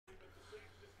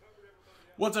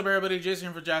What's up, everybody?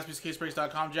 Jason here for Jaspy'S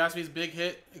Jaspy'S Big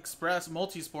Hit Express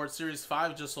Multisport Series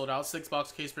 5 just sold out.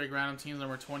 6-box case break random teams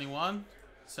number 21.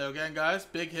 So again, guys,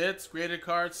 big hits, graded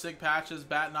cards, sig patches,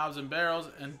 bat knobs, and barrels,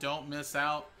 and don't miss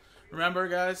out. Remember,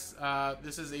 guys,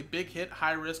 this is a big hit,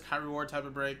 high risk, high reward type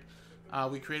of break.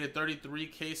 We created 33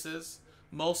 cases.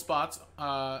 Most spots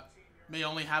may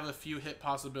only have a few hit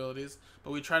possibilities,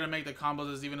 but we try to make the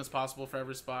combos as even as possible for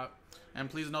every spot. And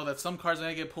please know that some cards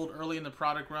may get pulled early in the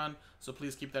product run, so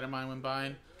please keep that in mind when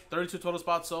buying. 32 total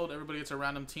spots sold. Everybody gets a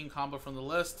random team combo from the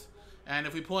list. And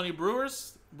if we pull any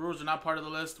Brewers are not part of the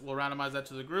list, we'll randomize that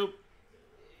to the group.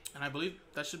 And I believe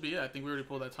that should be it. I think we already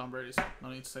pulled that Tom Brady, so no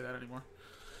need to say that anymore.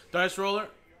 Dice roller.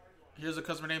 Here's the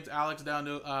customer names, Alex down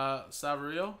to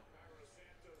Saverio.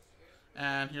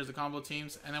 And here's the combo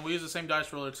teams. And then we use the same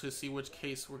dice roller to see which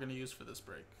case we're going to use for this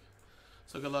break.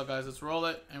 So good luck, guys. Let's roll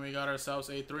it. And we got ourselves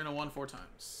a 3 and a 1 4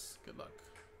 times. Good luck.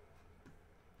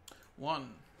 1,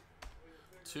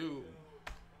 2,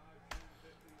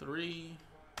 3,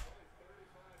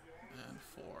 and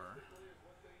 4.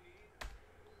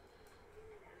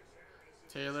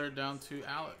 Taylor down to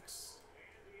Alex.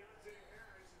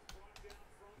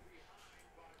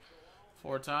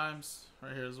 4 times.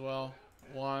 Right here as well.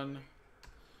 1,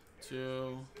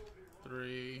 2,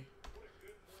 3,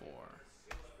 4.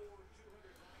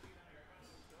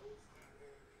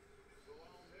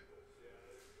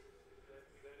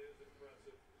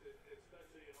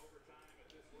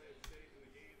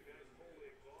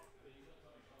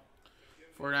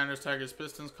 Niners, Tigers,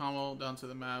 Pistons combo down to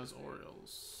the Mavs,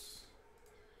 Orioles.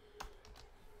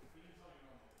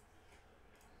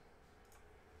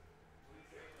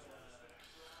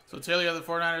 So Taylor, you have the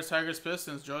 49ers, Tigers,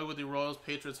 Pistons. Joey with the Royals,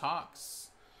 Patriots, Hawks.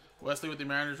 Wesley with the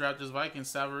Mariners, Raptors,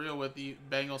 Vikings. Saverio with the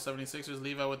Bengals, 76ers.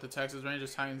 Levi with the Texas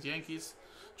Rangers, Titans, Yankees.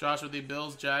 Josh with the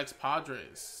Bills, Jags,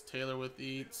 Padres. Taylor with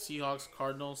the Seahawks,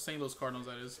 Cardinals, St. Louis Cardinals,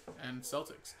 that is, and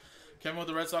Celtics. Kevin with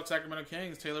the Red Sox, Sacramento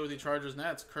Kings. Taylor with the Chargers,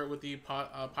 Nets. Kurt with the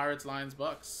Pirates, Lions,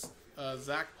 Bucks.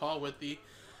 Zach, Paul with the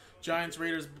Giants,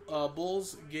 Raiders,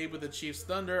 Bulls. Gabe with the Chiefs,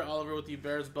 Thunder. Oliver with the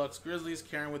Bears, Bucks, Grizzlies.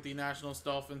 Karen with the Nationals,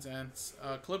 Dolphins, and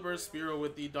Clippers. Spiro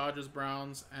with the Dodgers,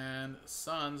 Browns, and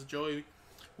Suns. Joey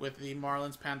with the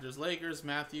Marlins, Panthers, Lakers.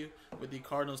 Matthew with the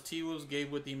Cardinals, T-Wolves. Gabe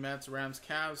with the Mets, Rams,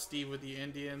 Cavs. Steve with the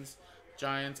Indians,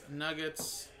 Giants,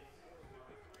 Nuggets.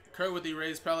 Kurt with the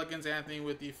Rays, Pelicans. Anthony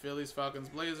with the Phillies, Falcons,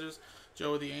 Blazers.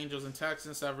 Joe with the Angels and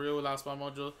Texans. Saverio with Las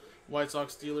Palmas, White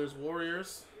Sox, Steelers,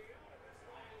 Warriors.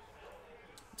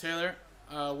 Taylor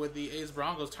with the A's,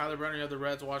 Broncos. Tyler Brenner, you have the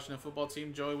Reds, Washington football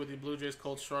team. Joey with the Blue Jays,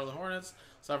 Colts, Charlotte Hornets.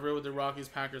 Saverio with the Rockies,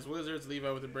 Packers, Wizards.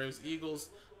 Levi with the Braves, Eagles.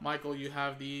 Michael, you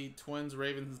have the Twins,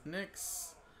 Ravens,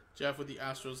 Knicks. Jeff with the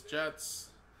Astros, Jets.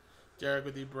 Derek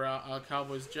with the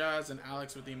Cowboys, Jazz. And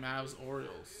Alex with the Mavs,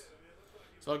 Orioles.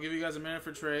 So I'll give you guys a minute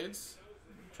for trades.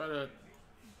 Try to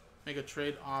make a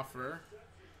trade offer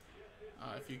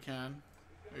if you can.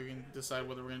 Or you can decide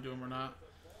whether we're going to do them or not.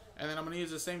 And then I'm going to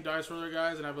use the same dice roller,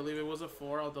 guys, and I believe it was a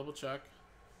 4. I'll double check.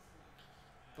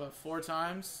 But 4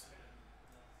 times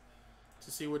to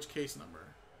see which case number.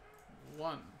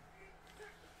 1,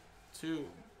 2,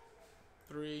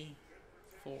 3,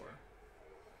 4.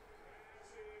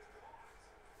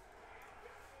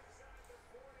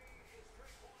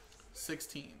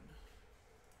 16.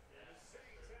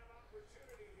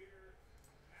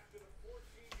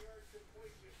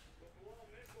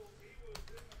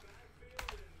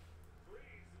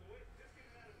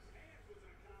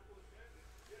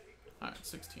 All right,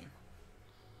 16.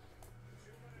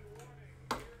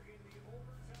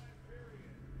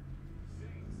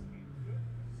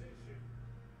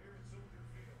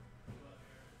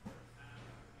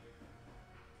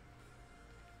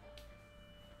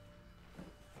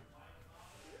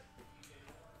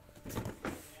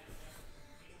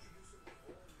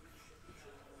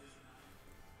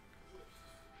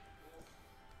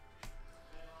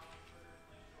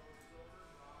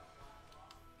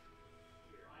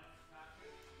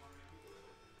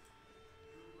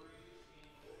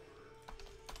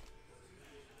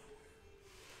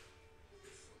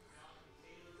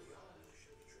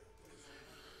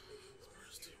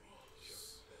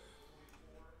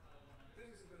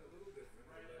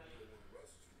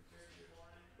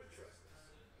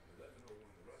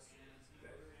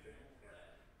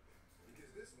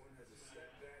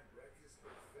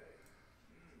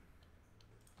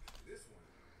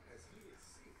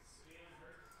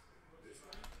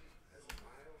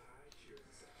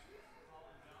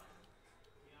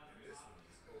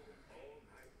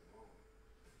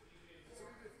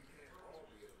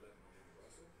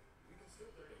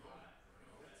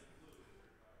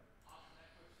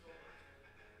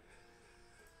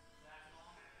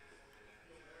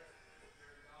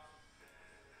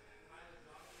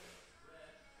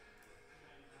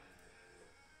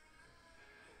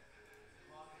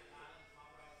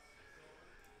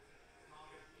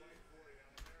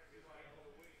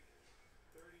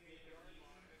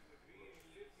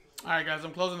 Alright, guys,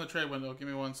 I'm closing the trade window. Give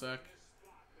me 1 sec.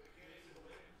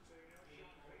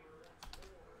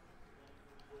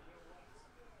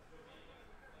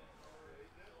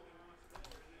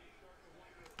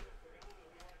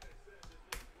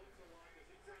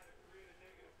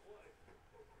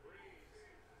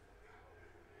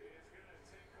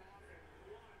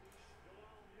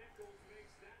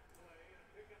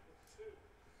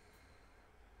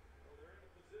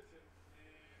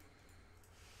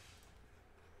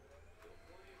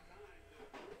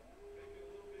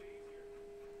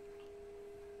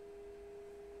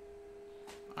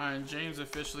 Alright, James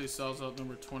officially sells out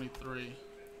number 23.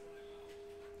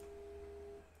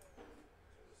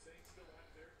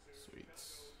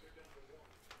 Sweets.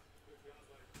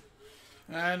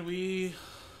 And we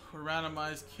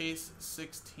randomized case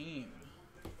 16.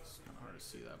 It's kind of hard to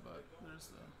see that, but there's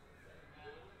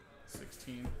the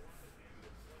 16.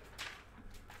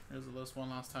 Here's the list one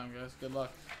last time, guys. Good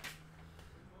luck.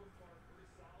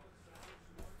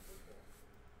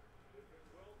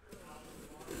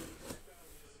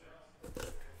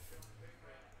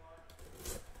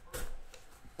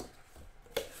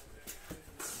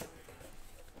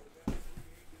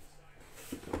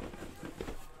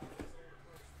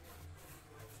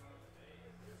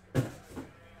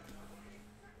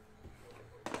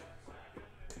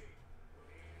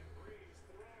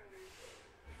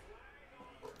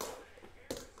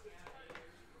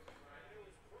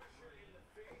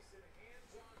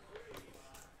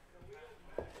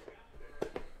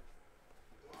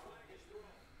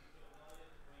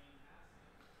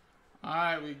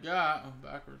 Alright, we got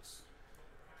backwards.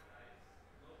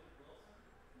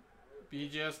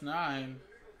 BGS 9.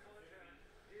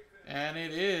 And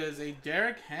it is a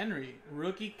Derrick Henry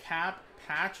rookie cap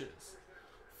patches.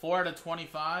 4 out of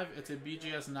 25. It's a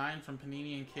BGS 9 from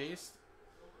Panini Encased.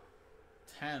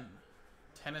 10.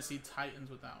 Tennessee Titans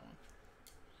with that one.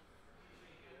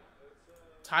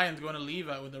 Titans going to leave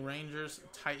out with the Rangers,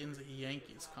 Titans,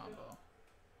 Yankees combo.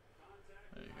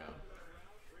 There you go.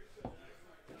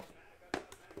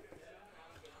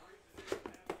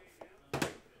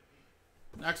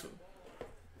 Next one.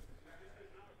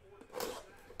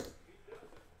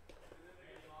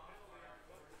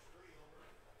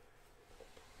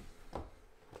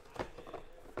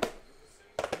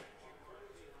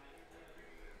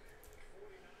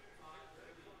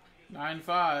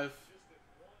 $9.5.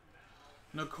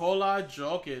 Nikola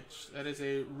Jokic. That is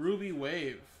a Ruby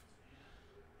Wave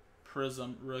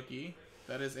Prism rookie.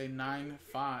 That is a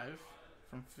 9.5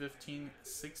 from 15-16.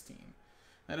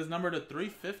 That is numbered to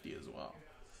 350 as well.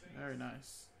 Very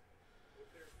nice.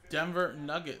 Denver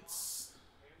Nuggets.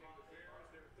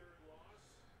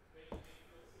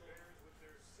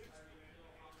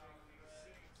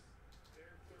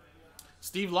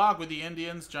 Steve Locke with the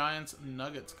Indians, Giants,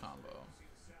 Nuggets combo.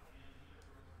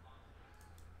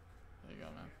 There you go,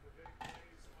 man.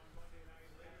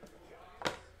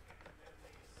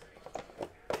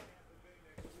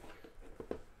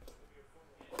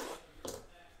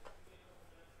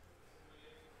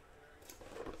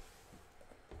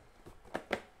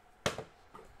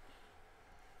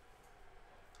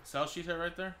 Sell sheet hit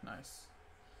right there? Nice.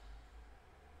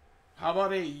 How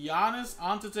about a Giannis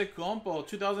Antetokounmpo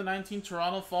 2019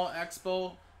 Toronto Fall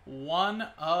Expo 1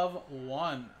 of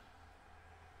 1.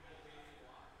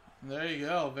 There you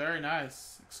go. Very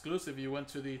nice. Exclusive. You went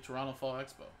to the Toronto Fall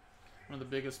Expo. One of the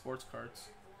biggest sports cards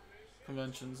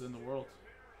conventions in the world.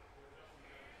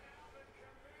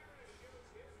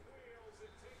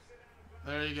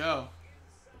 There you go.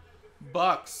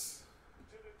 Bucks.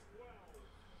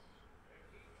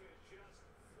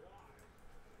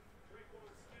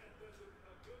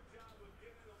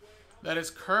 That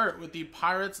is Kurt with the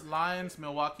Pirates, Lions,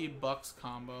 Milwaukee Bucks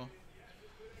combo.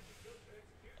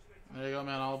 There you go,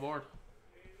 man. All aboard.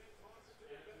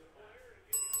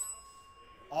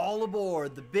 All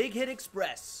aboard the Big Hit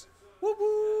Express. Whoop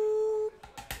whoop.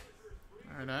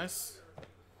 Very nice.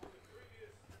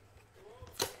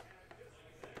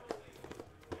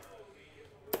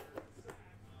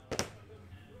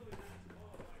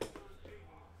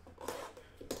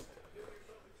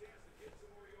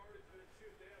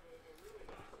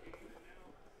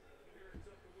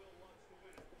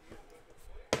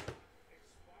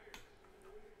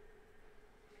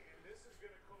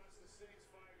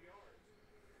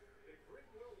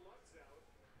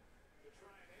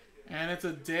 And it's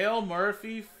a Dale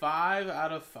Murphy 5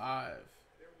 out of 5.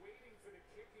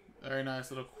 Very nice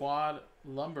little quad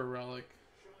lumber relic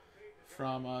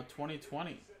from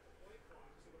 2020.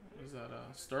 What is that?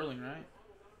 Sterling, right?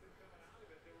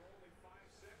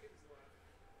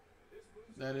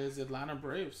 That is Atlanta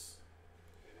Braves.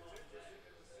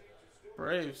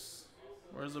 Braves.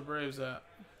 Where's the Braves at?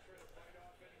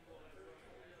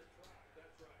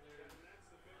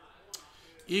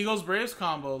 Eagles Braves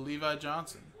combo, Levi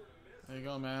Johnson. There you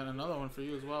go, man. Another one for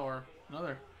you as well, or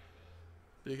another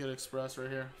Big Hit Express right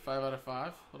here. 5 out of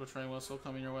 5. Little train whistle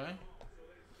coming your way.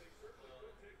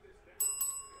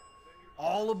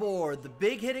 All aboard the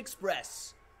Big Hit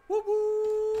Express. Whoop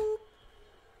whoop.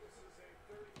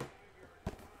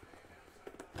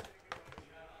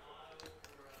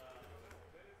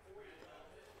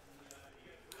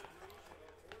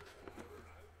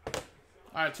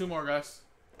 All right, 2 more, guys.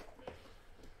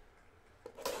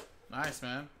 Nice,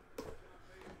 man.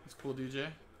 That's cool, DJ.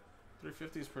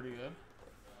 350 is pretty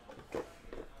good.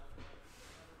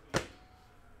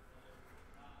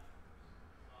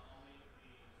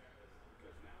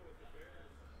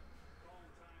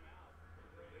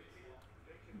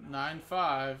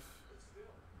 $9.5.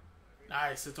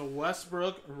 Nice. It's a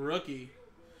Westbrook rookie.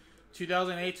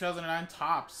 2008-2009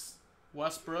 tops.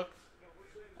 Westbrook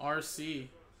RC.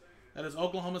 That is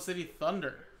Oklahoma City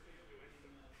Thunder.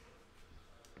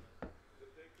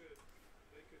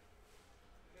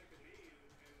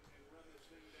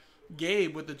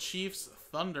 Gabe with the Chiefs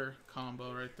Thunder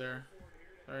combo right there.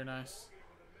 Very nice.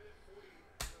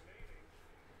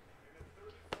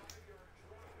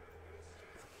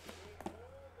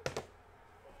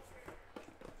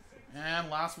 And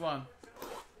last one.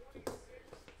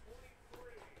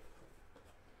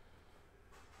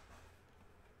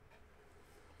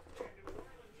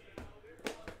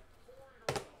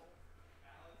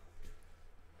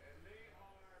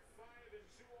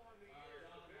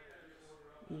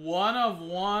 One of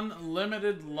one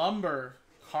limited lumber.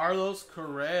 Carlos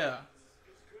Correa.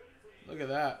 Look at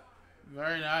that.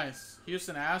 Very nice.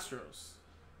 Houston Astros.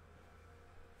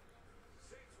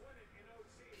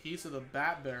 Piece of the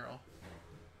bat barrel.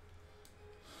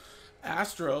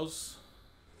 Astros.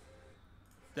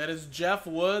 That is Jeff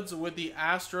Woods with the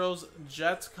Astros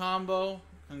Jets combo.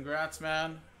 Congrats,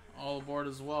 man. All aboard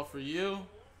as well for you.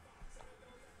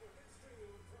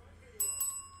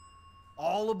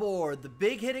 All aboard the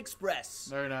Big Hit Express.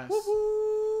 Very nice. Woo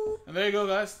woo. And there you go,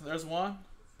 guys. There's 1.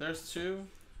 There's 2.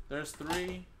 There's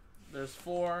 3. There's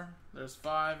 4. There's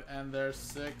 5. And there's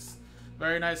 6.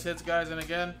 Very nice hits, guys. And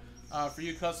again, for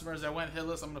you customers that went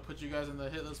hitless, I'm going to put you guys in the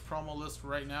hitless promo list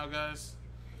right now, guys.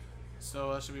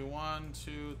 So that should be 1,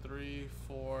 2, 3,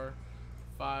 4,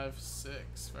 5,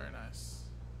 6. Very nice.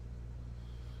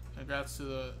 Congrats to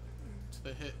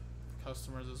the hit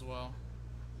customers as well.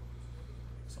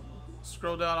 So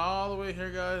scroll down all the way here,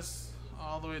 guys.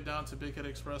 All the way down to Big Hit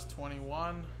Express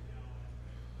 21.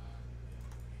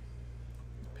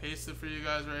 Paste it for you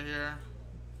guys right here.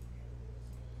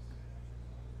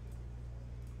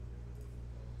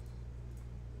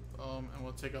 And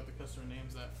we'll take out the customer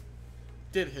names that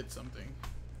did hit something.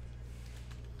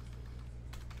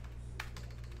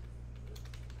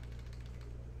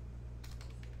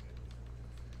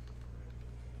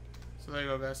 So there you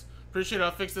go, guys. Appreciate it.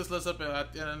 I'll fix this list up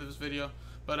at the end of this video.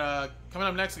 But coming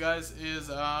up next, guys, is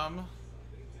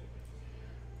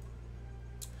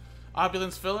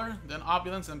Opulence filler, then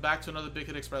Opulence, and back to another Big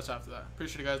Hit Express after that.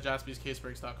 Appreciate it, guys. Jaspy'S,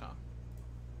 CaseBreaks.com.